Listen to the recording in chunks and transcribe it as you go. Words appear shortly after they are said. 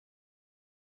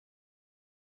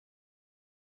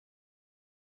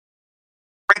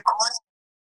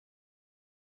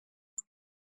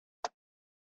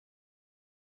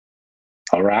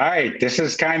All right. This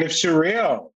is kind of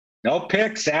surreal. No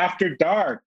picks after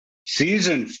dark.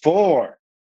 Season 4.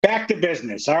 Back to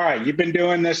business. All right. You've been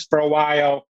doing this for a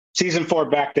while. Season 4,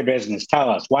 back to business. Tell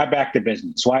us, why back to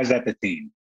business? Why is that the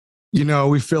theme?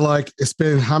 We feel like it's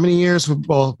been how many years?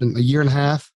 Well, been a year and a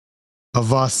half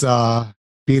of us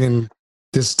being in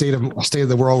this state of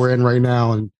the world we're in right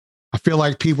now. And I feel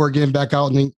like people are getting back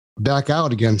out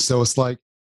again. So it's like,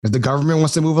 if the government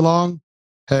wants to move along,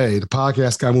 hey, the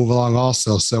podcast got to move along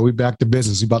also. So we back to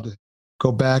business. We about to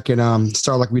go back and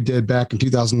start like we did back in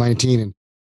 2019 and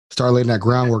start laying that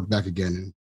groundwork back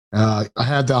again. And I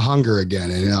had the hunger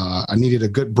again, and I needed a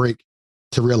good break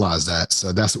to realize that.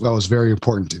 So that was very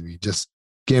important to me, just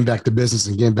getting back to business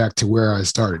and getting back to where I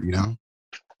started. All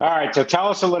right. So tell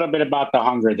us a little bit about the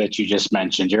hunger that you just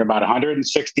mentioned. You're about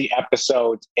 160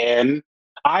 episodes in.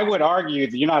 I would argue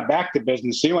that you're not back to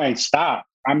business. You ain't stopped.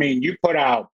 I mean, you put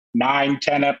out 9,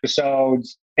 10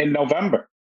 episodes in November.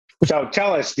 So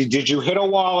tell us, did you hit a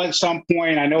wall at some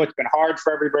point? I know it's been hard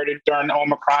for everybody during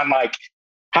Omicron.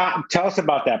 Tell us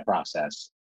about that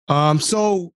process.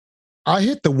 So I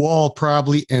hit the wall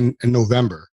probably in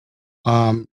November.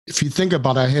 If you think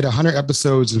about it, I hit 100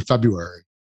 episodes in February.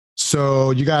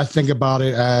 So you got to think about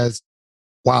it as,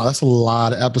 wow, that's a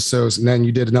lot of episodes. And then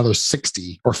you did another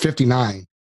 60 or 59.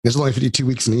 There's only 52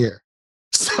 weeks in a year.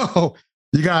 So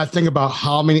you got to think about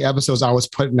how many episodes I was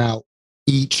putting out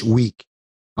each week.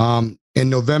 In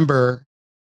November,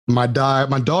 my dog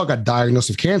got diagnosed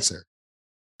with cancer.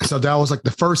 So that was like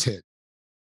the first hit.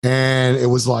 And it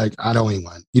was like, I don't even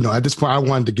want, at this point, I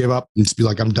wanted to give up and just be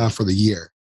like, I'm done for the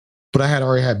year. But I had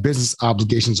already had business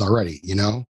obligations already,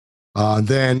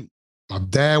 Then my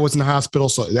dad was in the hospital.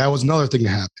 So that was another thing that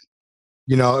happened.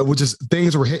 It was just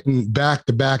things were hitting back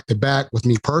to back to back with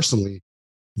me personally,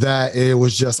 that it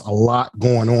was just a lot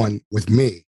going on with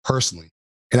me personally.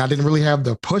 And I didn't really have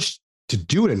the push to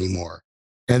do it anymore.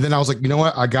 And then I was like, you know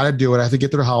what? I got to do it. I have to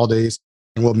get through the holidays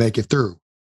and we'll make it through.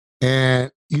 And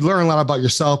you learn a lot about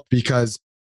yourself because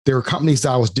there were companies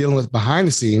that I was dealing with behind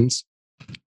the scenes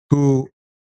who,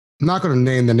 I'm not going to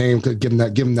name the name to give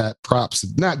them that props,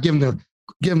 not give them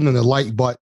the light,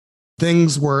 but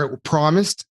things were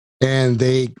promised and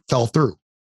they fell through.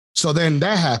 So then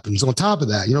that happens on top of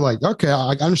that. You're like, okay,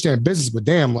 I understand business, but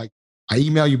damn, like I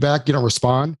email you back, you don't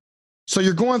respond. So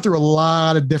you're going through a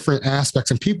lot of different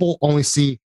aspects and people only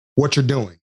see what you're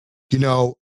doing.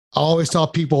 I always tell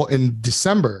people in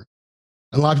December,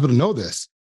 and a lot of people don't know this.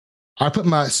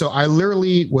 I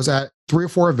literally was at 3 or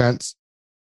 4 events.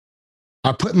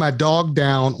 I put my dog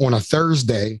down on a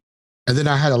Thursday, and then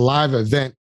I had a live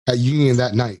event at Union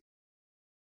that night.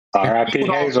 R.I.P.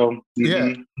 Hazel.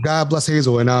 Yeah, God bless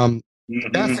Hazel. And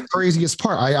that's the craziest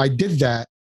part. I did that.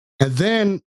 And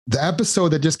then the episode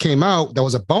that just came out, that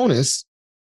was a bonus,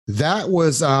 that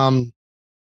was,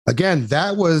 again,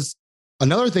 that was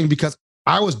another thing because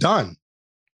I was done.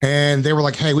 And they were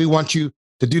like, hey, we want you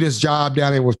to do this job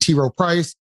down there with T. Rowe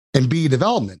Price and B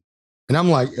Development. And I'm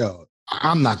like, yo,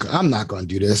 I'm not going to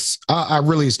do this. I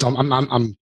really just don't.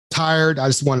 I'm tired. I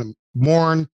just want to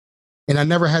mourn. And I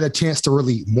never had a chance to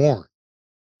really mourn.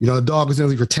 The dog was in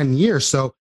Italy for 10 years.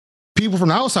 So people from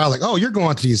the outside are like, oh, you're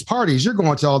going to these parties. You're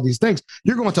going to all these things.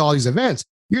 You're going to all these events.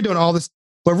 You're doing all this.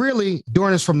 But really,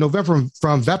 doing this from November,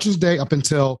 from Veterans Day up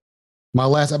until my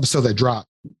last episode that dropped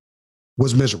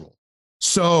was miserable.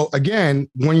 So again,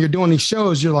 when you're doing these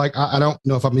shows, you're like, I don't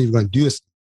know if I'm even going to do this.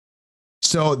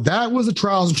 So that was the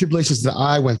trials and tribulations that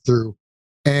I went through.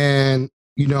 And,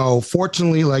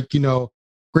 fortunately,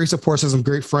 great support system,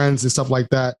 great friends and stuff like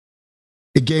that.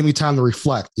 It gave me time to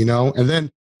reflect, and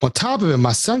then on top of it,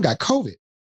 my son got COVID.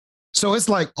 So it's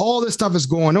like all this stuff is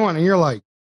going on and you're like,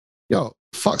 yo,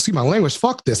 excuse my language,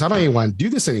 fuck this. I don't even want to do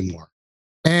this anymore.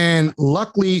 And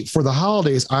luckily for the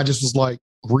holidays, I just was like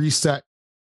reset,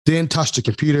 didn't touch the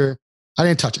computer. I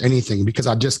didn't touch anything because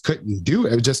I just couldn't do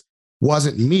it. It just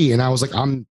wasn't me. And I was like,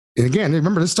 and again,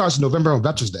 remember this starts in November on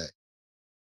Veterans Day.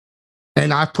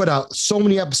 And I put out so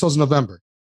many episodes in November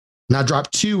and I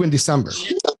dropped 2 in December.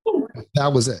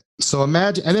 That was it. So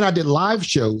imagine, and then I did live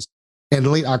shows in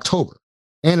late October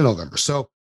and in November.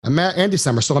 And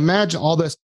December. So imagine all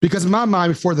this, because in my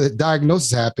mind, before the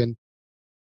diagnosis happened,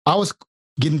 I was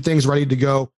getting things ready to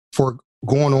go for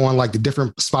going on like the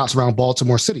different spots around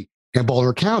Baltimore City and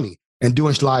Baltimore County and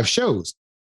doing live shows.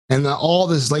 And then all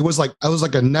this it was like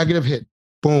a negative hit.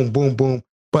 Boom, boom, boom.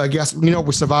 But I guess,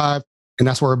 we survived and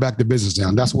that's where we're back to business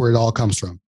now. That's where it all comes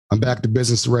from. I'm back to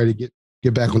business, ready to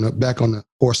get back on the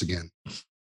horse again.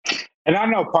 And I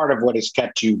know part of what has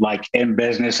kept you in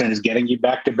business and is getting you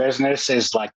back to business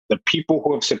is the people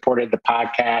who have supported the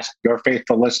podcast, your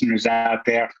faithful listeners out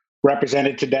there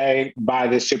represented today by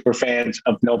the super fans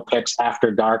of No Picks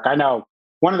After Dark. I know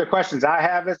one of the questions I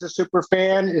have as a super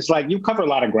fan is like, you cover a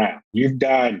lot of ground. You've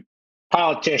done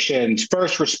politicians,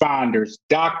 first responders,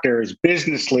 doctors,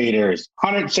 business leaders,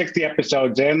 160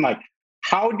 episodes in. Like,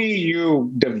 how do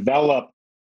you develop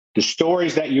the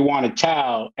stories that you want to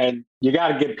tell? And you got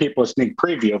to give people a sneak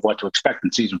preview of what to expect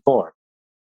in season 4.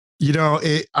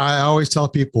 I always tell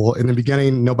people in the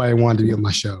beginning, nobody wanted to be on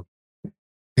my show.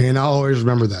 And I always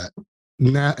remember that.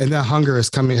 And that hunger has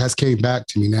came back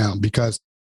to me now, because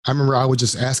I remember I was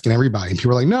just asking everybody, and people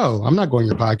were like, no, I'm not going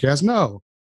to your podcast. No.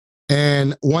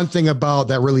 And one thing about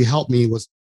that really helped me was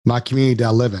my community that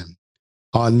I live in.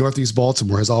 Northeast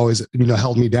Baltimore has always,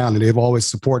 held me down, and they've always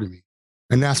supported me.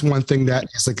 And that's one thing that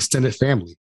is like extended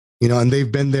family, and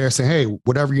they've been there saying, hey,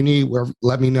 whatever you need,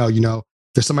 let me know.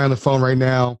 There's somebody on the phone right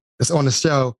now that's on the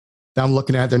show that I'm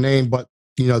looking at their name, but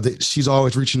she's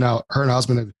always reaching out. Her and her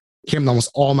husband have came to almost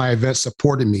all my events,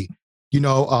 supported me.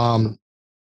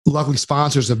 Luckily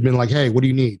sponsors have been like, hey, what do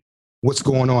you need? What's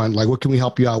going on? Like, what can we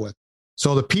help you out with?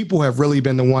 So the people have really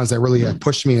been the ones that really have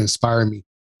pushed me and inspired me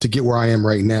to get where I am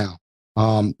right now.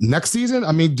 Next season,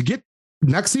 I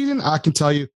can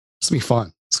tell you, it's gonna be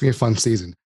fun. It's gonna be a fun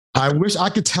season. I wish I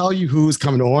could tell you who's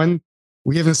coming on.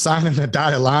 We haven't signed a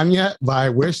dotted line yet, but I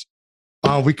wish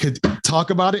we could talk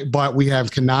about it, but we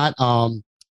cannot.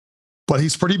 But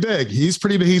he's pretty big. He's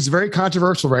very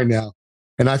controversial right now.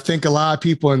 And I think a lot of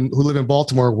people who live in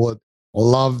Baltimore will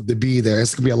love to be there.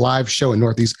 It's going to be a live show in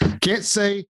Northeast. Can't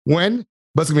say when,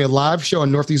 but it's going to be a live show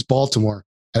in Northeast Baltimore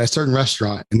at a certain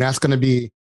restaurant. And that's going to be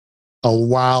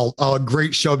a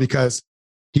great show, because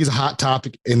he's a hot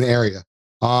topic in the area.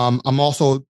 I'm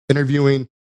also interviewing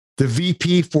the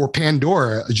VP for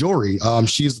Pandora Jewelry.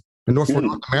 She's in North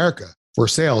America for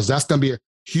sales. That's going to be a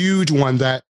huge one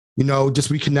that,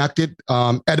 just we connected.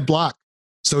 Ed Block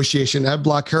Association, Ed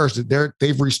Block Harris,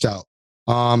 they've reached out.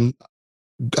 Tom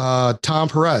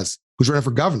Perez, who's running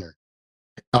for governor.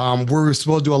 We're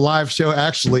supposed to do a live show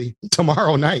actually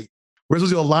tomorrow night. We're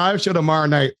supposed to do a live show tomorrow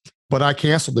night, but I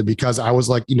canceled it because I was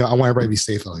like, I want everybody to be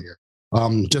safe out here.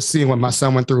 Just seeing what my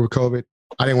son went through with COVID,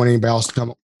 I didn't want anybody else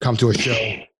to come to a show,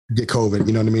 get COVID,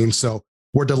 you know what I mean? So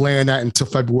we're delaying that until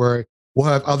February. We'll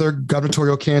have other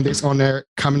gubernatorial candidates on there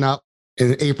coming up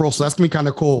in April. So that's gonna be kind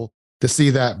of cool to see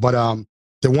that. But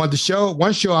one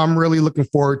show I'm really looking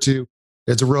forward to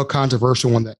is a real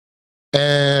controversial one that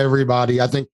everybody, I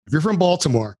think if you're from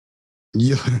Baltimore,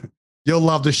 you'll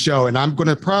love the show. And I'm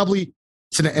gonna probably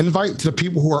send an invite to the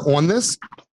people who are on this,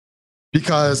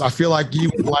 because I feel like you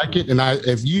would like it. And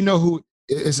if you know who,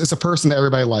 it's a person that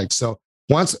everybody likes. So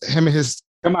once him and his...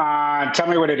 Come on, tell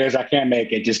me what it is. I can't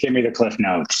make it. Just give me the Cliff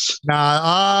Notes.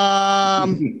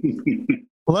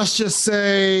 Let's just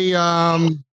say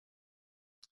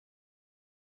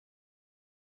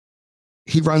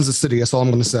he runs the city. That's all I'm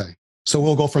going to say. So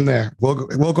we'll go from there. We'll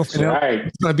go from there. Right.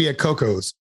 It's going to be at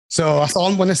Coco's. So that's all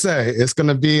I'm going to say. It's going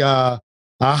to be a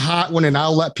hot one, and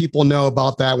I'll let people know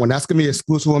about that one. That's going to be an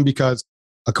exclusive one because,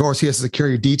 of course, he has a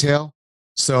security detail.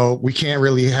 So we can't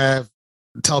really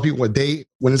tell people what date,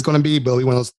 when it's going to be, but it'll be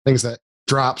one of those things that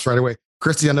drops right away.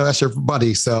 Christy, I know that's your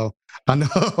buddy, so I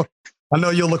know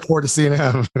you'll look forward to seeing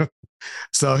him.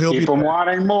 So he'll keep him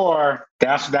wanting more.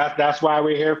 That's why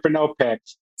we're here for No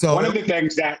Picks. So one of the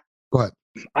things that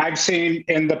I've seen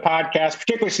in the podcast,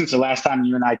 particularly since the last time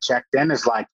you and I checked in, is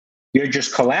like your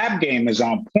just collab game is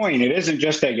on point. It isn't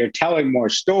just that you're telling more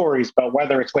stories, but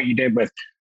whether it's what you did with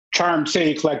Charm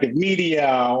City Collective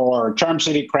Media or Charm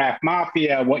City Craft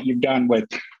Mafia, what you've done with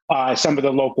some of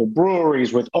the local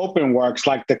breweries with Openworks,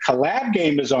 like the collab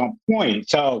game is on point.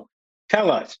 So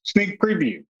tell us, sneak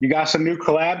preview. You got some new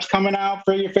collabs coming out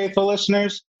for your faithful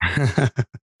listeners?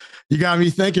 You got me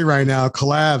thinking right now.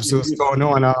 Collabs, so what's going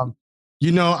on?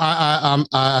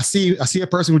 I see a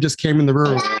person who just came in the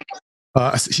room.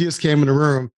 She just came in the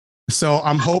room. So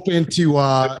I'm hoping to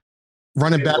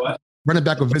run it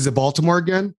back with Visit Baltimore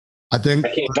again. I think.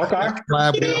 I think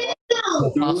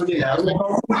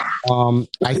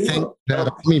that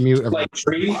let me mute everything. Like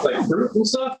trees, like fruit and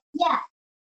stuff. Yeah.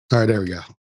 All right, there we go.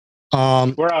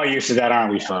 We're all used to that,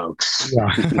 aren't we, folks? Yeah.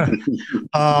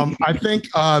 I think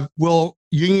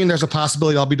Union. There's a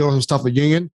possibility I'll be doing some stuff with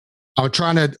Union. I'm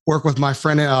trying to work with my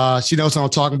friend. She knows what I'm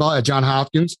talking about at John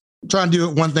Hopkins. I'm trying to do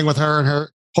one thing with her and her.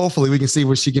 Hopefully, we can see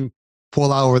what she can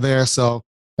pull out over there. So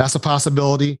that's a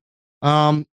possibility.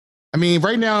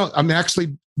 Right now,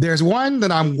 there's one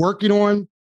that I'm working on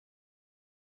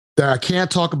that I can't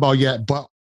talk about yet, but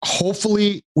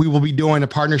hopefully we will be doing a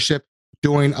partnership,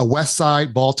 doing a West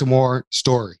Side Baltimore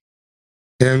story.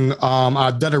 And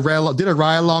I did a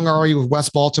ride along already with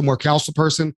West Baltimore council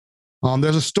person.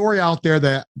 There's a story out there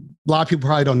that a lot of people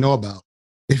probably don't know about.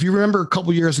 If you remember a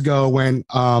couple years ago when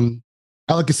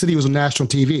Ellicott City was on national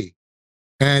TV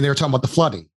and they were talking about the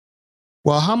flooding.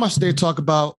 Well, how much did they talk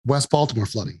about West Baltimore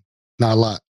flooding? Not a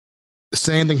lot. The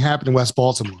same thing happened in West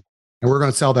Baltimore. And we're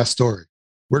going to tell that story.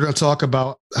 We're going to talk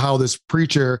about how this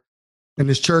preacher in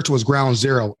this church was ground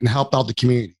zero and helped out the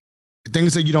community.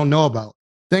 Things that you don't know about.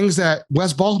 Things that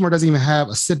West Baltimore doesn't even have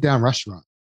a sit-down restaurant.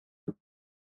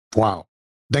 Wow.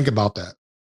 Think about that.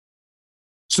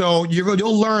 So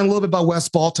you'll learn a little bit about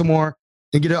West Baltimore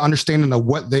and get an understanding of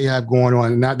what they have going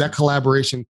on. And that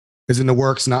collaboration is in the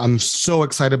works. And I'm so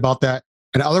excited about that.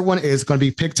 And the other one is going to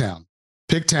be Pigtown.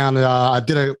 Pigtown, I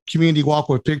did a community walk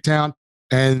with Pigtown,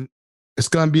 and it's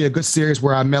going to be a good series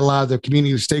where I met a lot of the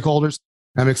community stakeholders.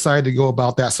 I'm excited to go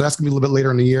about that. So that's going to be a little bit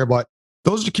later in the year. But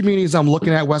those are the communities I'm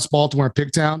looking at, West Baltimore and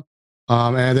Pigtown.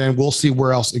 And then we'll see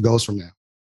where else it goes from there.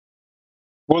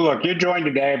 Well, look, you're joined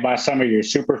today by some of your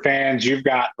super fans. You've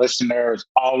got listeners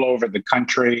all over the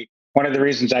country. One of the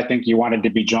reasons I think you wanted to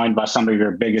be joined by some of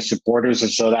your biggest supporters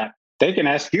is so that they can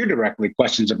ask you directly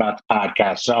questions about the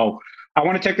podcast. So I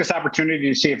want to take this opportunity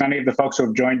to see if any of the folks who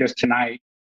have joined us tonight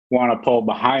want to pull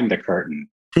behind the curtain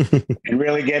and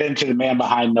really get into the man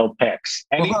behind No Picks.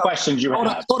 Any questions you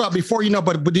have? Hold up, before you know,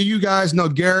 but do you guys know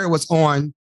Garrett was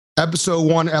on episode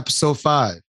 1, episode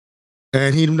 5?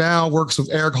 And he now works with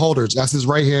Eric Holders. That's his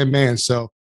right-hand man. So,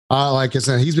 like I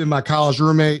said, he's been my college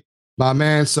roommate, my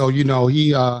man. So,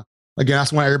 he, again,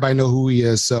 that's why everybody know who he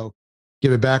is. So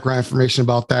give it background information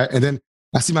about that. And then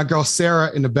I see my girl,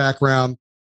 Sarah, in the background.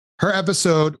 Her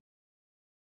episode,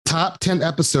 top 10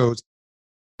 episodes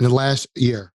in the last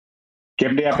year.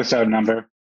 Give the episode number.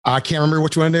 I can't remember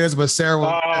which one it is, but Sarah.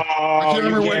 I can't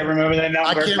remember the number.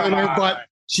 I can't remember, but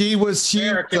she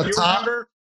Sarah, can you top. Remember?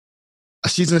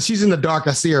 She's in the dark.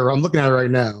 I see her. I'm looking at her right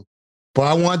now. But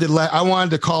I wanted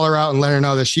to call her out and let her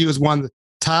know that she was one of the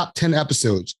top 10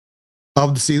 episodes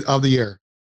of the year.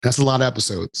 That's a lot of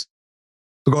episodes.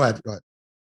 But go ahead.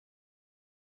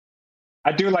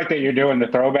 I do like that you're doing the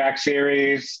throwback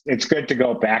series. It's good to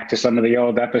go back to some of the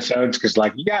old episodes because,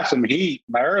 you got some heat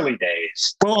in the early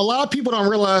days. Well, a lot of people don't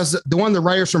realize that the one of the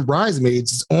writers from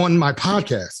Bridesmaids is on my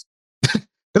podcast.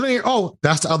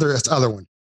 That's the other one.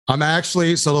 I'm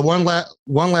actually, so the one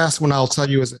last one I'll tell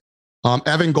you is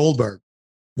Evan Goldberg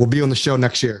will be on the show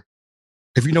next year.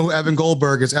 If you know who Evan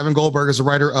Goldberg is the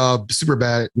writer of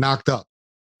Superbad, Knocked Up.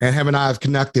 And him and I have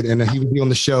connected, and he will be on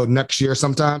the show next year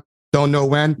sometime. Don't know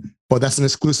when, but that's an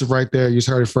exclusive right there. You just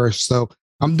heard it first. So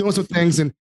I'm doing some things.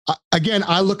 And again,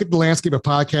 I look at the landscape of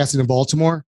podcasting in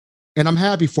Baltimore, and I'm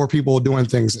happy for people doing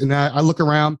things. And I look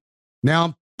around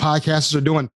now, podcasters are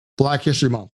doing Black History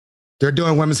Month. They're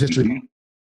doing Women's History Month.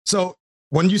 So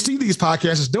when you see these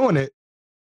podcasters doing it,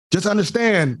 just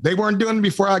understand they weren't doing it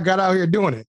before I got out here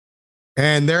doing it.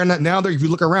 And if you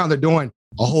look around, they're doing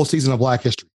a whole season of Black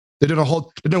history. They're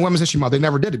doing Women's History Month. They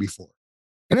never did it before.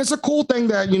 And it's a cool thing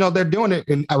that, they're doing it.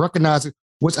 And I recognize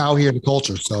what's out here in the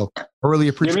culture. So I really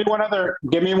appreciate it.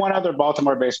 Give me one other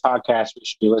Baltimore-based podcast we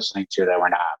should be listening to that we're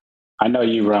not. I know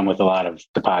you run with a lot of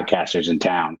the podcasters in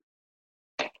town.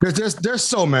 There's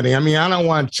so many. I mean, I don't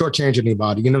want to shortchange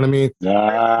anybody. You know what I mean?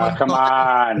 Come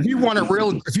on. If you want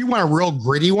a real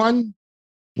gritty one,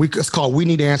 it's called We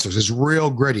Need Answers. It's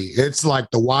real gritty. It's like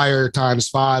The Wire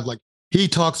 ×5. Like he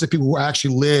talks to people who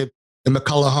actually live in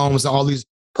McCullough homes and all these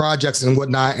projects and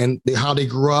whatnot, and how they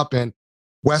grew up in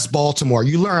West Baltimore.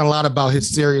 You learn a lot about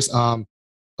his series. I'm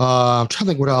trying to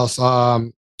think what else.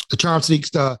 The Charm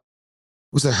Sneaks.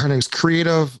 What's that? Her name's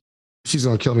Creative. She's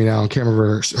gonna kill me now. I can't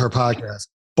remember her podcast,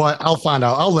 but I'll find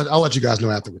out. I'll let you guys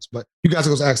know afterwards. But you guys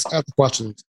go ask the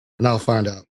questions, and I'll find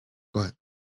out. Go ahead.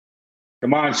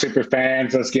 Come on, super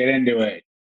fans, let's get into it.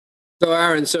 So,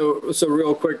 Aaron, so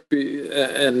real quick,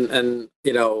 and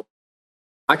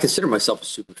I consider myself a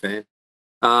super fan.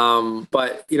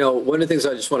 But one of the things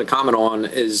I just want to comment on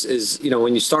is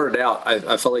when you started out,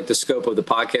 I felt like the scope of the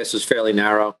podcast was fairly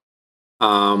narrow.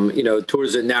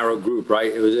 Towards a narrow group,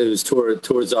 right? It was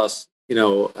towards us,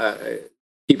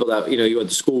 people that you went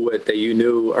to school with that you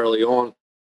knew early on,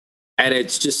 and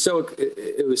it's just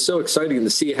it was so exciting to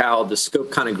see how the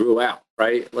scope kind of grew out,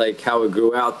 right? Like how it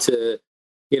grew out to,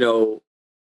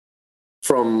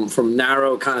 from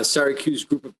narrow kind of Syracuse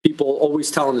group of people always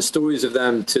telling the stories of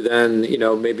them to then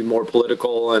maybe more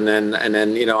political, and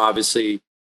then obviously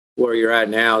where you're at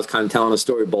now is kind of telling the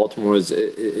story of Baltimore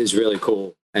is really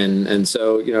cool. And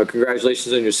so,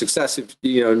 congratulations on your success. If,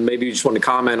 maybe you just want to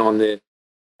comment on the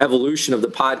evolution of the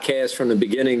podcast from the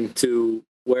beginning to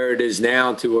where it is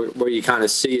now to where you kind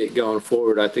of see it going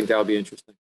forward. I think that would be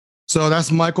interesting. So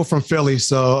that's Michael from Philly.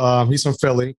 So he's from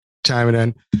Philly, chiming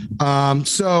in.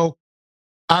 So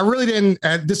I really didn't.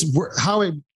 And this how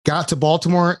it got to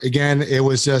Baltimore again. It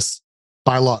was just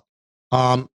by luck.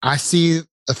 I see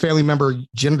a family member,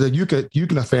 the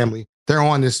Yukina family. They're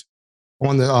on this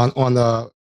on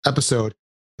the episode.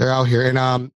 They're out here,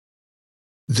 and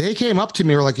they came up to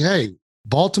me. Were like, "Hey,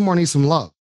 Baltimore needs some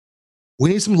love. We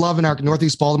need some love in our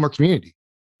Northeast Baltimore community.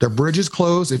 The bridge is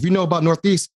closed. If you know about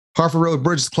Northeast, Harford Road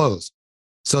Bridge is closed.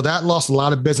 So that lost a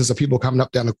lot of business of people coming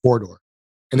up down the corridor.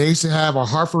 And they used to have a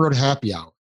Harford Road happy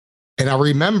hour. And I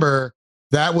remember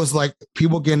that was like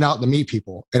people getting out to meet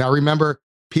people. And I remember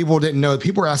people didn't know.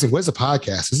 People were asking, what's a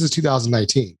podcast? This is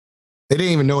 2019. They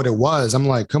didn't even know what it was. I'm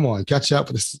like, come on, catch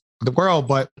up with the world.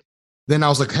 But then I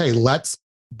was like, hey, let's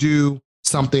do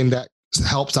something that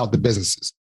helps out the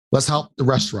businesses. Let's help the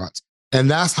restaurants. And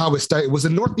that's how it started. It was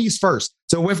in Northeast first.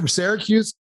 So it went from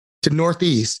Syracuse to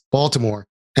Northeast Baltimore.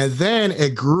 And then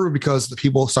it grew because the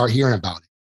people started hearing about it.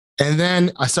 And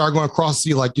then I started going across the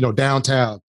sea, like,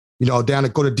 downtown, down to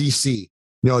go to DC,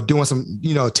 doing some,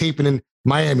 taping in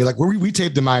Miami. Like we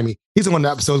taped in Miami. He's in one of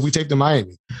the episodes we taped in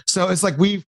Miami. So it's like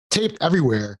we've taped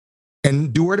everywhere.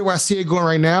 And where do I see it going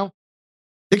right now?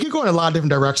 It could go in a lot of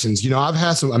different directions. I've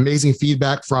had some amazing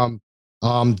feedback from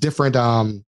different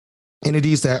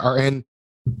entities that are in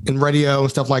radio and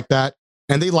stuff like that.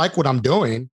 And they like what I'm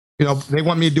doing. They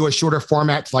want me to do a shorter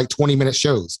format, like 20-minute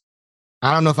shows.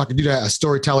 I don't know if I could do that, a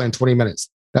storyteller in 20 minutes.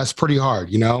 That's pretty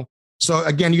hard, So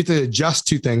again, you have to adjust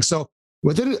to things. So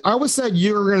within, I would say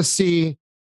you're going to see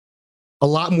a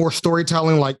lot more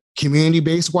storytelling, like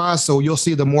community-based wise. So you'll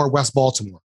see the more West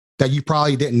Baltimore that you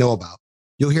probably didn't know about.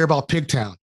 You'll hear about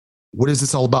Pigtown. What is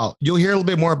this all about? You'll hear a little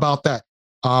bit more about that.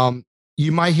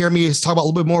 You might hear me talk about a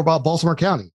little bit more about Baltimore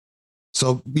County.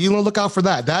 So be on the lookout for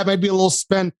that. That might be a little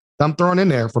spin that I'm throwing in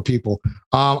there for people.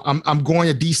 I'm going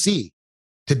to DC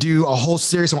to do a whole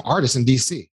series of artists in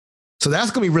DC. So that's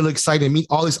going to be really exciting to meet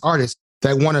all these artists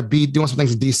that want to be doing some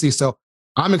things in DC. So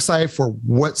I'm excited for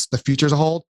what's the future's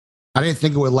hold. I didn't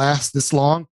think it would last this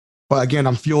long, but again,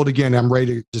 I'm fueled again. I'm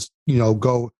ready to just,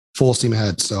 go full steam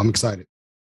ahead. So I'm excited.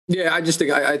 Yeah,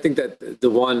 I think that the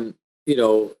one,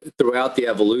 throughout the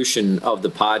evolution of the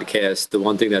podcast, the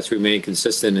one thing that's remained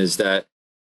consistent is that,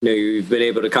 you've been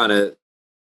able to kind of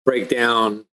break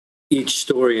down each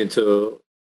story into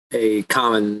a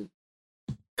common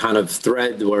kind of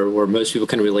thread where most people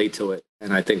can relate to it.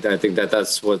 And I think that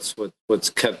that's what's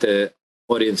kept the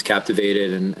audience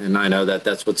captivated. And I know that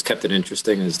that's what's kept it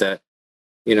interesting is that,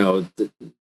 the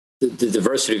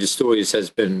diversity of the stories has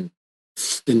been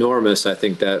enormous. I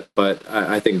think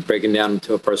I think breaking down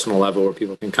to a personal level where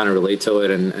people can kind of relate to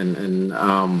it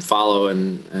and follow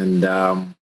and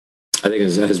I think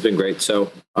it has been great.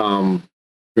 So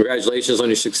congratulations on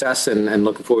your success and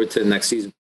looking forward to the next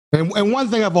season. And one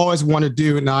thing I've always wanted to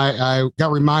do, and I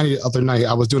got reminded the other night,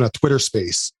 I was doing a Twitter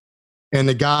space and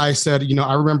the guy said,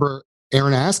 I remember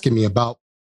Aaron asking me about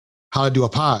how to do a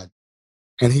pod.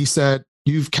 And he said,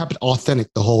 you've kept it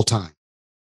authentic the whole time.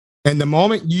 And the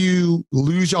moment you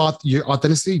lose your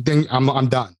authenticity, then I'm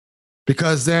done.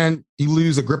 Because then you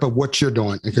lose a grip of what you're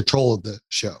doing and control of the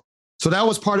show. So that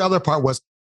was part of the other part was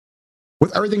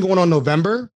with everything going on in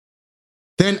November,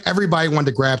 then everybody wanted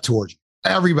to grab towards you.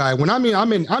 Everybody. When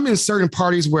I'm in certain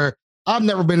parties where I've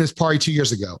never been to this party 2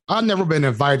 years ago. I've never been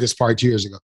invited to this party 2 years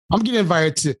ago. I'm getting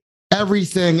invited to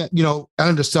everything,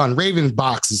 under the sun, Raven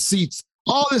boxes, seats,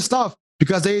 all this stuff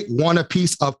because they want a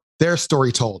piece of their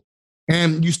story told.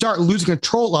 And you start losing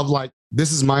control of like,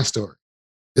 this is my story.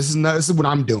 This is what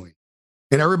I'm doing.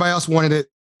 And everybody else wanted it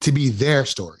to be their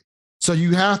story. So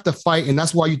you have to fight. And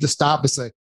that's why you have to stop and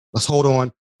say, let's hold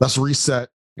on, let's reset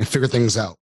and figure things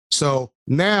out. So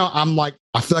now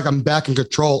I feel like I'm back in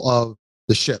control of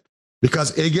the ship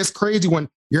because it gets crazy when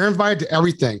you're invited to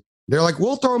everything. They're like,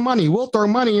 we'll throw money.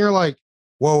 And you're like,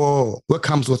 whoa, what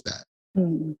comes with that?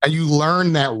 Mm-hmm. And you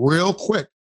learn that real quick.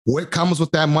 What comes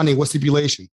with that money? What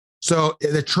stipulation? So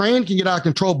the train can get out of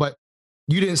control, but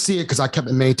you didn't see it because I kept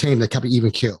it maintained. I kept it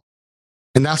even keel.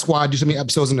 And that's why I do so many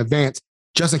episodes in advance,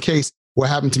 just in case what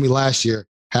happened to me last year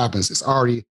happens. It's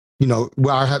already,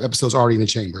 I have episodes already in the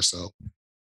chamber. So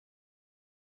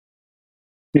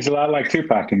he's a lot like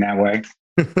Tupac in that way.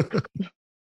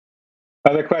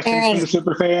 Other questions from the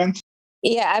super fans?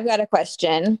 Yeah, I've got a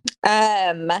question.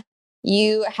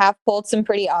 You have pulled some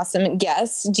pretty awesome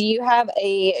guests. Do you have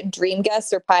a dream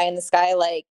guest or pie in the sky,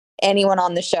 like anyone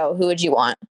on the show? Who would you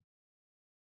want?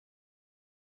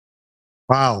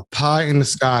 Wow, pie in the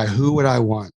sky. Who would I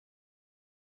want?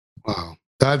 Wow,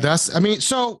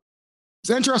 so it's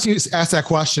interesting to ask that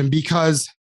question because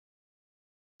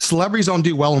celebrities don't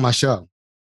do well on my show.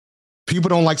 People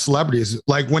don't like celebrities.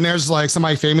 Like when there's like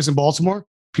somebody famous in Baltimore,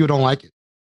 people don't like it.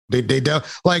 They don't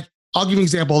like I'll give you an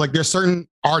example. Like there's certain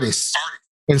artists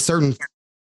and certain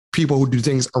people who do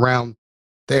things around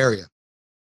the area.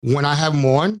 When I have them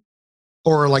on,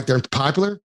 or like they're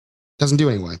popular, doesn't do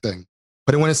anything.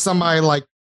 But when it's somebody like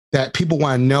that people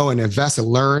want to know and invest and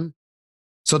learn.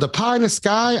 So the pie in the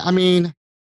sky, I mean,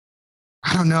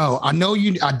 I don't know. I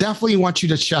definitely want you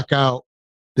to check out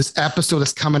this episode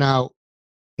that's coming out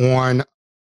on the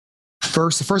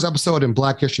first episode in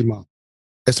Black History Month.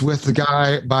 It's with the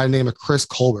guy by the name of Chris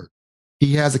Colbert.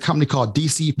 He has a company called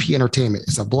DCP Entertainment.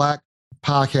 It's a Black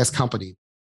podcast company.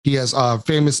 He has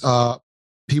famous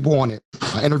people on it.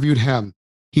 I interviewed him.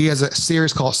 He has a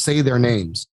series called Say Their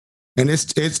Names. And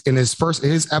it's in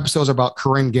his episodes are about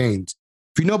Corinne Gaines.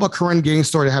 If you know about Corinne Gaines'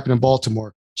 story that happened in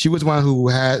Baltimore, she was one who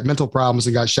had mental problems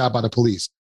and got shot by the police.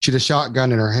 She had a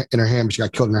shotgun in her hand, but she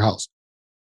got killed in her house.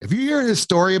 If you hear his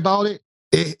story about it,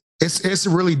 it's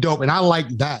really dope. And I like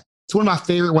that. It's one of my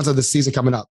favorite ones of the season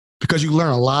coming up because you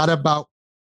learn a lot about,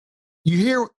 you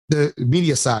hear the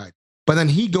media side, but then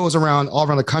he goes around all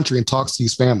around the country and talks to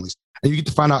these families and you get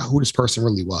to find out who this person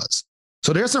really was.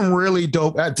 So there's some really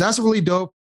dope, that's really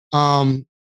dope. I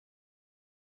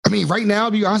mean, right now,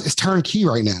 to be honest, it's turnkey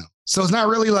right now. So it's not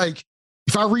really like,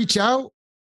 if I reach out,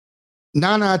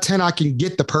 9 out of 10, I can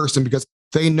get the person because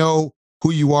they know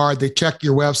who you are. They check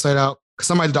your website out.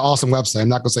 Somebody did an awesome website. I'm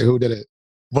not gonna say who did it,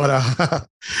 but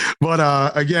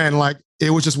again, like it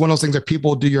was just one of those things that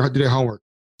people do their homework.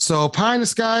 So pie in the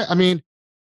sky. I mean,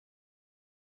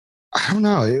 I don't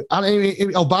know. I mean,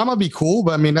 Obama would be cool,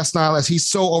 but I mean, that's not. He's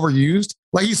so overused.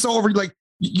 Like he's so over. Like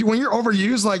when you're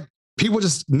overused, like people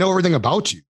just know everything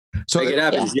about you. So make it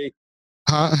happen. Yeah.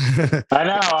 Huh? I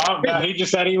know. He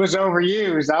just said he was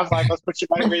overused. I was like, let's put your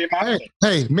money where your mouth is.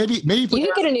 Hey, maybe you could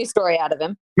get a new story out of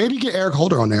him. Maybe get Eric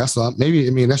Holder on there. So maybe,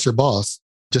 I mean, that's your boss.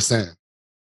 Just saying.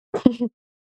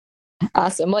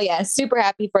 Awesome. Well, yeah, super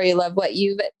happy for you. Love what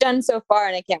you've done so far,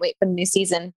 and I can't wait for the new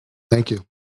season. Thank you.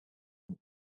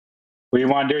 What do you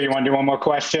want to do? You want to do one more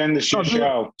question? This is your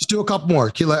show. Just do a couple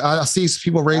more. I see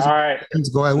people raising. All right.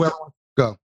 Go ahead. Whoever wants to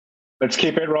go. Let's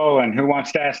keep it rolling. Who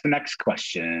wants to ask the next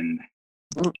question?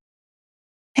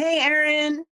 Hey,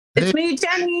 Aaron. It's me,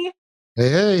 Jenny.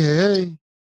 Hey.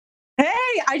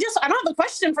 Hey, I don't have a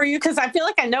question for you because I feel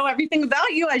like I know everything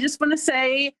about you. I just want to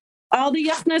say all the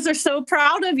Yesners are so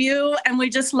proud of you, and we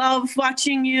just love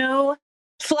watching you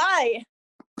fly.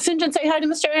 Sinjin, say hi to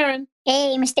Mr. Aaron.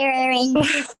 Hey, Mr. Aaron.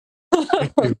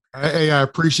 Hey, I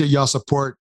appreciate y'all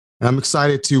support. And I'm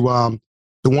excited to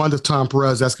the one with Tom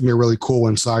Perez. That's gonna be a really cool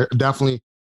one. So I definitely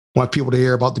want people to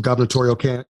hear about the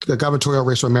gubernatorial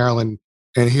race from Maryland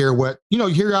and hear what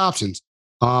hear your options.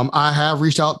 I have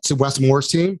reached out to Wes Moore's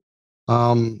team, so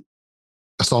I'm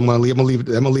gonna leave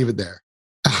it there.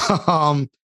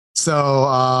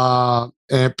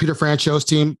 And Peter Francho's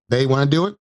team, they want to do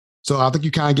it. So I think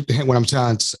you kind of get the hint what I'm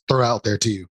trying to throw out there to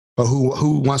you. But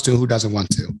who wants to and who doesn't want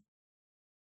to?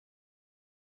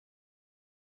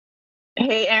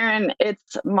 Hey, Aaron,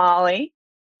 it's Molly.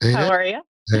 Hey, how are you?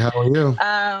 Hey, how are you?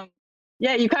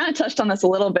 Yeah, you kind of touched on this a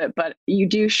little bit, but you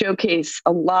do showcase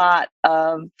a lot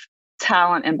of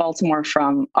talent in Baltimore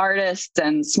from artists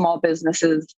and small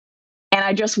businesses. And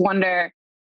I just wonder,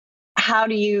 how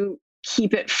do you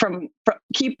keep the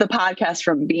podcast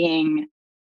from being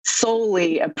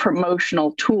solely a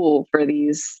promotional tool for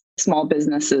these small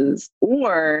businesses?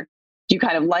 Or do you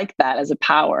kind of like that as a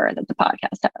power that the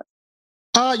podcast has?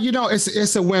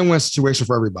 It's a win-win situation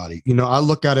for everybody. I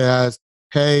look at it as,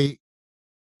 hey,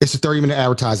 it's a 30-minute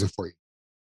advertising for you.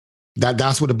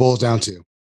 That's what it boils down to.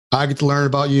 I get to learn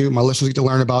about you. My listeners get to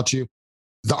learn about you.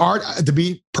 The art, to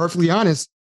be perfectly honest,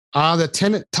 out of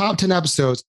the top 10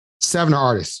 episodes, 7 are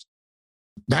artists.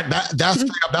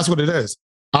 That's what it is.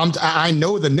 I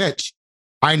know the niche.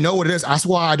 I know what it is. That's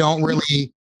why I don't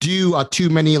really do too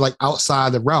many like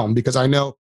outside the realm, because I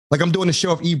know, like I'm doing a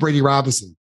show of E. Brady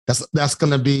Robinson. That's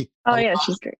going to be. Oh yeah,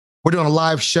 she's great. We're doing a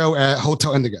live show at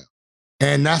Hotel Indigo,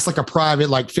 and that's like a private,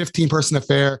 like 15-person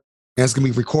affair, and it's going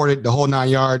to be recorded the whole 9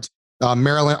 yards.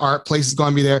 Maryland Art Place is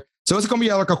going to be there, so it's going to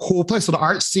be like a cool place. So the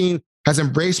art scene has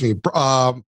embraced me.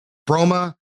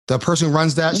 Broma, the person who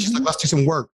runs that, she's like, let's do some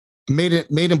work. Made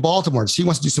in Baltimore. She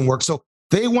wants to do some work, so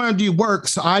they want to do work.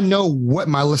 So I know what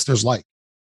my listeners like.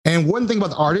 And one thing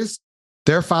about the artists,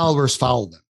 their followers follow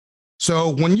them. So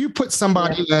when you put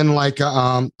somebody in like,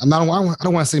 I don't want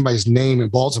to say anybody's name in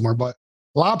Baltimore, but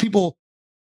a lot of people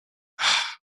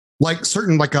like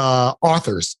certain like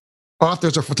authors or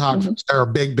photographers that are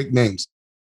big names.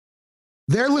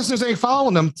 Their listeners ain't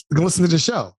following them to listen to the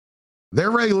show.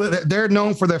 They're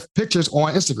known for their pictures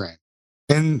on Instagram,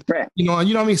 and you know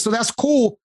what I mean. So that's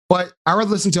cool. But I would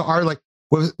listen to art like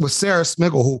with Sarah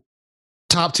Smiggle, who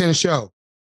top 10 show.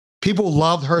 people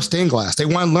loved her stained glass. They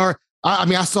want to learn. I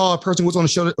mean, I saw a person who was on the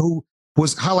show who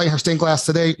was highlighting her stained glass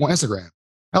today on Instagram.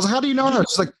 I was like, how do you know her?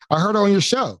 She's like, I heard her on your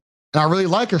show and I really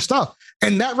like her stuff.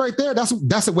 And that right there,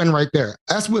 that's a win right there.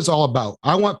 That's what it's all about.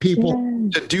 I want people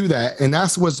to do that. And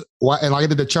that's what's why, and I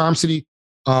did the Charm City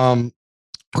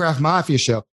Craft Mafia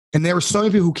show. And there were so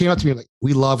many people who came up to me like,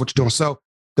 we love what you're doing. So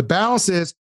the balance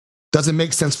is, does it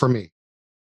make sense for me?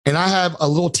 And I have a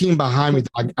little team behind me.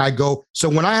 I go, so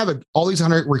when I have all these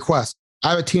 100 requests,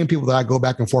 I have a team of people that I go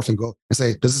back and forth and go and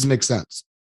say, does this make sense?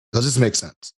 Does this make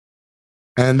sense?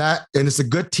 And it's a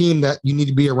good team that you need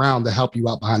to be around to help you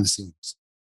out behind the scenes.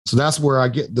 So that's where I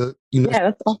get the, yeah,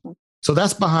 that's awesome. So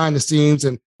that's behind the scenes.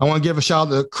 And I want to give a shout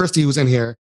out to Christy, who's in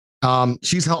here.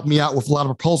 She's helped me out with a lot of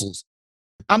proposals.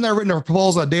 I've never written a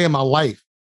proposal a day in my life.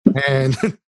 And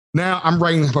now I'm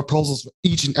writing proposals for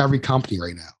each and every company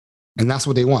right now. And that's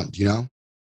what they want, you know?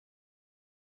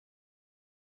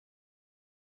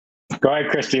 Go ahead,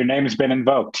 Christy. Your name has been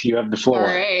invoked. You have the floor. All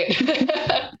right.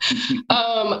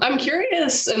 I'm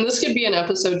curious, and this could be an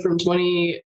episode from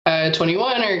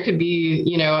 2021, or it could be,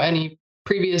 any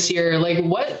previous year. Like,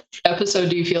 what episode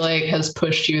do you feel like has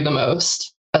pushed you the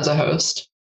most as a host?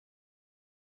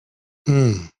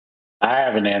 I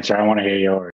have an answer. I want to hear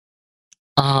yours.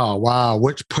 Oh, wow.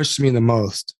 Which pushed me the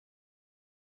most?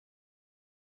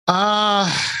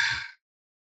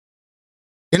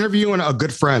 Interviewing a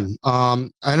good friend. I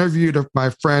interviewed my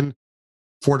friend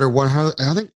for the 100,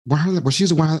 I think 100, well,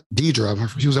 she's a 100,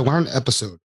 Deidre. She was a 100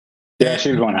 episode. Yeah, she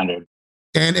was 100.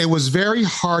 And it was very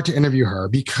hard to interview her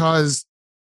because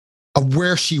of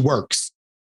where she works.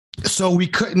 So we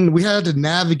had to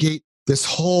navigate this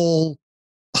whole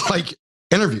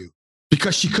interview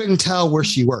because she couldn't tell where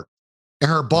she worked. And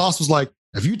her boss was like,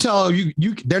 if you tell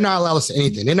they're not allowed to say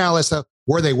anything. They're not allowed to say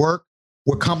where they work,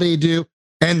 what company they do.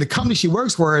 And the company she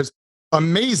works for is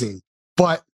amazing,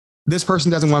 but this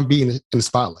person doesn't want to be in the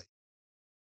spotlight.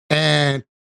 And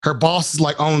her boss is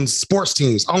owns sports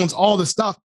teams, owns all this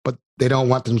stuff, but they don't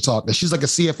want them to talk. And she's like a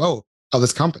CFO of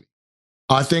this company.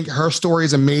 I think her story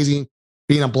is amazing,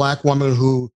 being a Black woman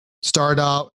who started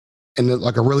out in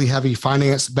a really heavy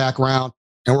finance background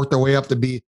and worked their way up to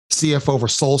be CFO for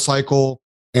SoulCycle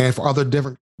and for other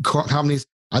different companies.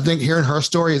 I think hearing her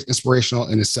story is inspirational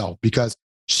in itself because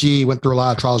she went through a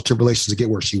lot of trials and tribulations to get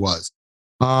where she was.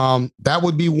 That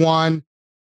would be one.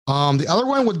 The other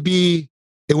one would be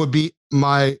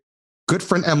my good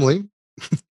friend Emily,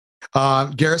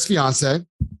 Garrett's fiance.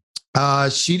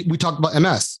 We talked about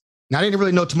MS. Now, I didn't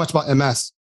really know too much about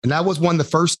MS. And that was one of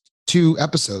the first 2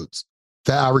 episodes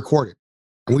that I recorded.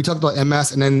 And we talked about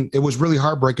MS, and then it was really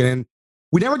heartbreaking. And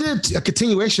we never did a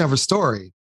continuation of her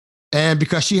story. And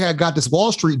because she had got this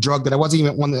Wall Street drug that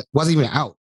wasn't even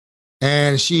out.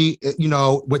 And she,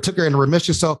 took her into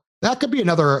remission. So that could be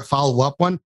another follow-up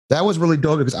one. That was really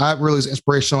dope because I really was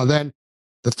inspirational. And then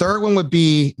the third one would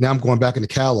be, now I'm going back in the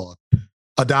catalog,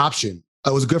 adoption.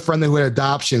 It was a good friend who had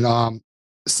adoption,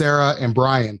 Sarah and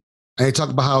Brian. And they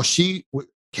talked about how she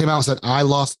came out and said, I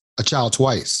lost a child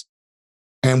twice.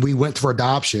 And we went for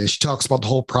adoption. And she talks about the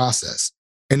whole process.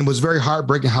 And it was very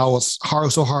heartbreaking how it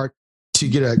was so hard to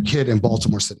get a kid in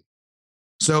Baltimore City.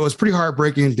 So it was pretty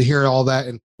heartbreaking to hear all that.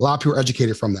 And a lot of people are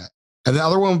educated from that. And the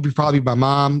other one would be probably my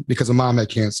mom because my mom had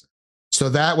cancer. So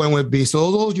that one would be,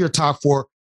 so those are your top 4,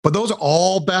 but those are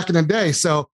all back in the day.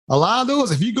 So a lot of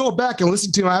those, if you go back and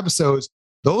listen to my episodes,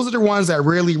 those are the ones that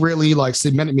really, really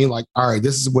cemented me all right,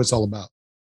 this is what it's all about.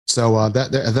 So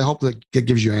that hopefully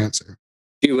gives you an answer.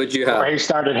 What'd you have? Or he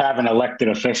started having elected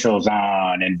officials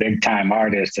on and big time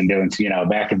artists and doing,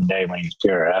 back in the day when he's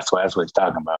pure. That's what he's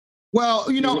talking about. Well,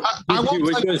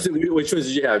 which was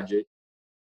did you have, Jay?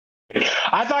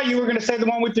 I thought you were going to say the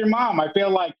one with your mom. I feel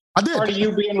like I did. Part of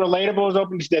you being relatable is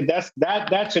open.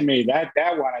 That to me, that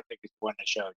one I think is the one that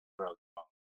showed you.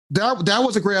 That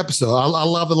was a great episode. I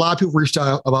love a lot of people reached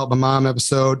out about my mom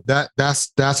episode.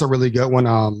 That's a really good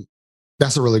one.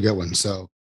 That's a really good one. So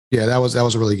yeah, that was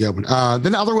a really good one.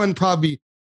 Then the other one probably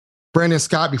Brandon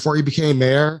Scott before he became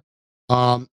mayor.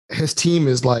 His team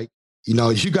is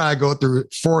you gotta go through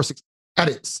 4 or 6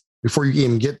 edits before you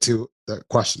even get to the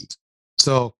questions.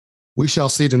 So we shall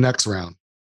see the next round.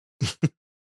 Do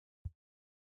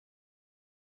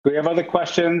we have other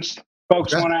questions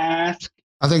folks want to ask?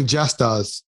 I think Jess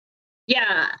does.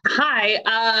 Yeah.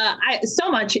 Hi. So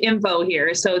much info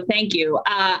here. So thank you.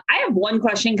 I have one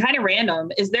question, kind of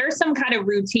random. Is there some kind of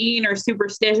routine or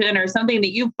superstition or something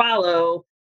that you follow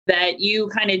that you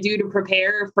kind of do to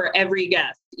prepare for every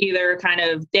guest, either kind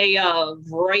of day of,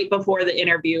 right before the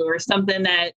interview, or something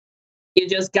that you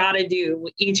just got to do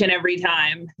each and every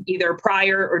time, either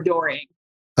prior or during?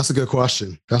 That's a good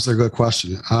question.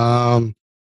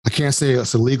 I can't say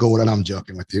it's illegal when I'm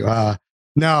joking with you.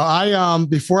 No, I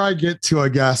before I get to a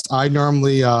guest, I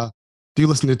normally do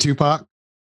listen to Tupac.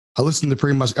 I listen to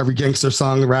pretty much every gangster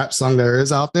song, rap song there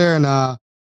is out there, and I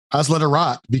just let it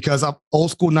rock because I'm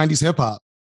old school 90s hip hop.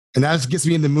 And that just gets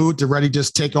me in the mood to ready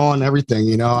just take on everything.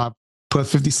 You know, I put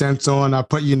 50 Cent on, I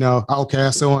put,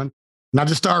 Outkast on, and I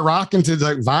just start rocking to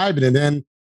like vibing. And then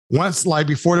once, like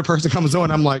before the person comes on,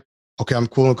 I'm like, okay, I'm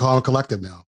cool and calm and collective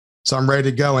now. So I'm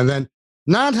ready to go. And then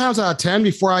 9 times out of 10,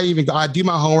 before I even go, I do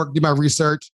my homework, do my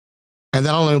research, and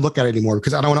then I don't even look at it anymore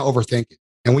because I don't want to overthink it.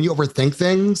 And when you overthink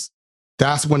things,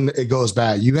 that's when it goes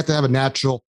bad. You have to have a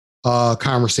natural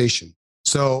conversation.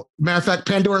 So, matter of fact,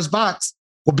 Pandora's Box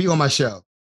will be on my show.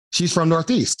 She's from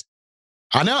Northeast.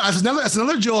 I know that's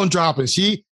another jewel I'm dropping.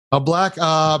 She a black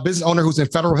business owner who's in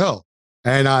Federal Hill,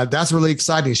 and that's really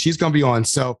exciting. She's going to be on.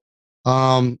 So,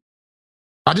 I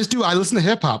listen to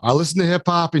hip hop. I listen to hip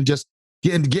hop and just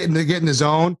get in the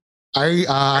zone.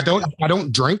 I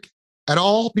don't drink at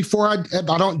all before I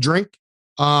don't drink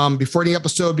before the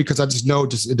episode because I just know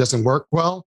it doesn't work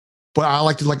well. But I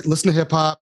like to listen to hip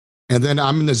hop, and then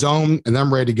I'm in the zone and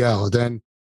I'm ready to go. Then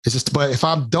it's just. But if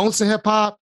I don't listen to hip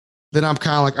hop, then I'm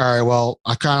kind of like, all right, well,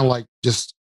 I kind of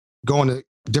just go in a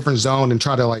different zone and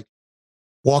try to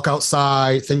walk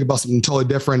outside, think about something totally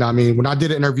different. I mean, when I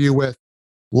did an interview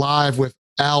live with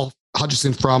Al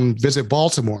Hutchinson from Visit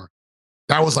Baltimore,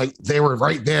 that was they were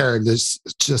right there, and there's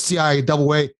the CIA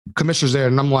AA commissioners there,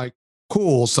 and I'm like,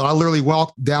 cool. So I literally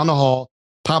walked down the hall,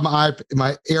 popped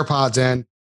my AirPods in,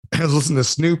 and I was listening to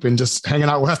Snoop and just hanging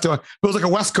out West. It was like a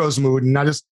West Coast mood, and I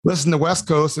just listened to West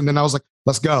Coast, and then I was like,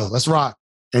 let's go, let's rock.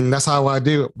 And that's how I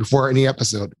do it before any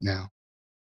episode now.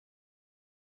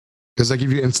 Does that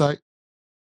give you insight?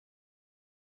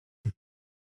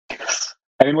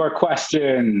 Any more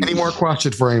questions? Any more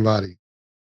questions for anybody?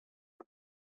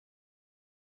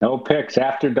 No Picks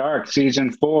After Dark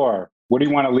Season 4. What do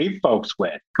you want to leave folks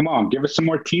with? Come on, give us some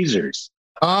more teasers.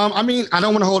 I mean, I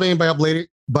don't want to hold anybody up later,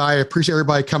 but I appreciate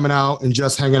everybody coming out and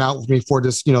just hanging out with me for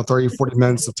this, 30, 40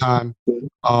 minutes of time.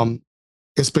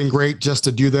 It's been great just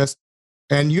to do this.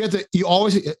 And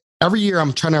every year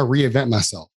I'm trying to reinvent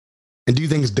myself and do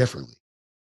things differently.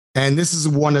 And this is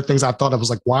one of the things I thought of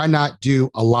was why not do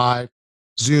a live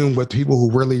Zoom with people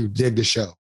who really dig the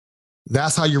show?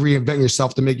 That's how you reinvent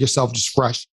yourself to make yourself just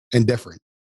fresh and different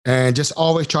and just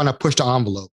always trying to push the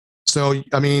envelope. So,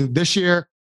 I mean, this year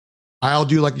I'll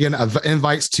do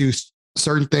invites to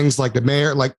certain things like the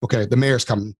mayor, the mayor's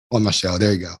coming on my show.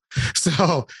 There you go.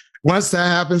 So once that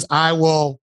happens, I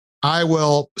will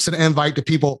send an invite to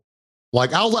people.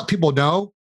 I'll let people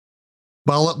know,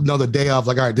 but I'll let them know the day of,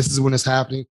 all right, this is when it's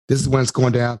happening. This is when it's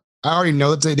going down. I already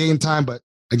know the day and time, but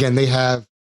again, they have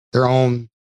their own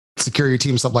security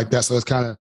team, stuff like that. So it's kind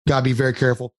of got to be very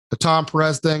careful. The Tom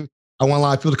Perez thing, I want a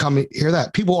lot of people to come and hear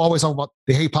that. People always talk about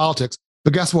they hate politics,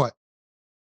 but guess what?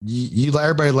 You let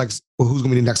everybody who's going to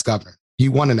be the next governor.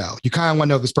 You want to know. You kind of want to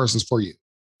know if this person's for you.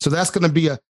 So that's going to be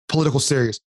a political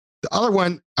series. The other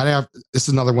one, this is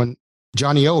another one.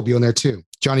 Johnny O will be on there too.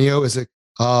 Johnny O is the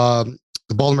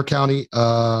Baltimore County.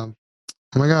 Oh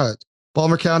my God,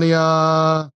 Baltimore County.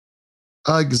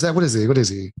 What is he? What is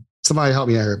he? Somebody help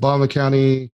me out here. Baltimore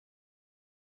County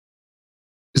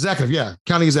executive. Yeah,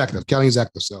 county executive.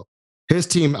 So his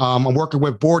team. I'm working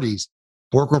with Bordy's.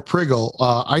 Working with Priggle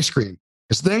ice cream.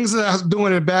 There's things that I'm doing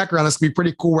in the background that's gonna be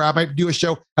pretty cool. Where I might do a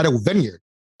show at a vineyard.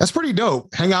 That's pretty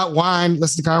dope. Hang out, wine,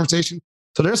 listen to conversation.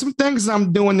 So there's some things that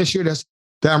I'm doing this year that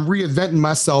I'm reinventing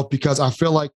myself because I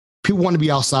feel like people want to be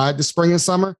outside this spring and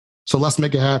summer. So let's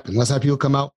make it happen. Let's have people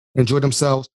come out, enjoy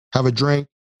themselves, have a drink,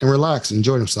 and relax, and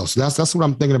enjoy themselves. So that's what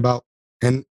I'm thinking about.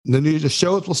 And the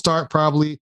shows will start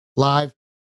probably live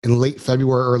in late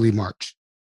February, early March.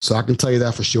 So I can tell you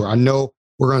that for sure. I know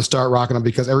we're going to start rocking them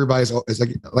because everybody's,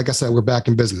 like I said, we're back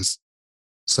in business.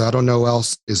 So I don't know what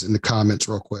else is in the comments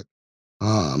real quick.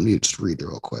 Let me just read it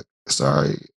real quick.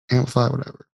 Sorry, Amplify,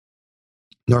 whatever.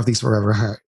 Northeast forever. All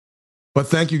right. But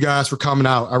thank you guys for coming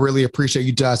out. I really appreciate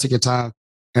you guys taking time.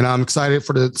 And I'm excited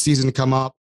for the season to come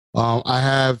up. I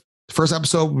have the first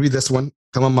episode will be this one,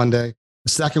 come on Monday.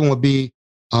 The second will be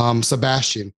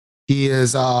Sebastian. He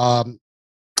is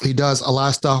he does a lot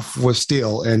of stuff with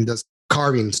steel and does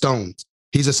carving stones.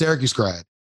 He's a Syracuse grad.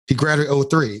 He graduated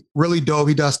 03. Really dope.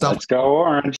 He does stuff. Let's go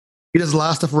Orange. He does a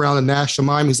lot of stuff around the national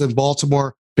mime. He's in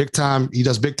Baltimore, big time. He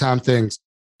does big time things.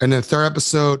 And then the third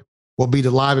episode will be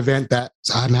the live event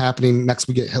that's happening next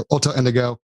week at Hotel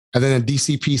Indigo. And then the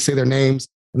DCP say their names.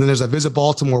 And then there's a Visit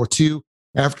Baltimore with 2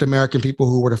 African-American people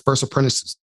who were the first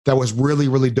apprentices. That was really,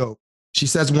 really dope. She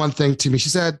says one thing to me. She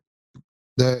said,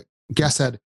 the guest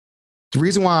said, the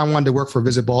reason why I wanted to work for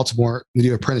Visit Baltimore to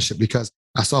do apprenticeship because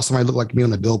I saw somebody look like me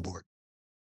on a billboard.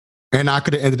 And I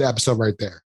could have ended the episode right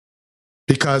there.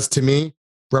 Because to me,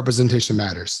 representation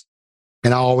matters.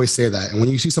 And I always say that. And when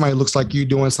you see somebody who looks like you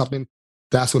doing something,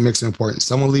 that's what makes it important.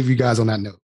 So I'm going to leave you guys on that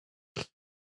note.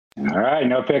 All right.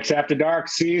 No Picks After Dark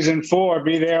season 4.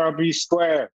 Be there or be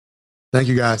square. Thank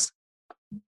you, guys.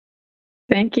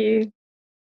 Thank you.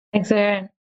 Thanks, Aaron.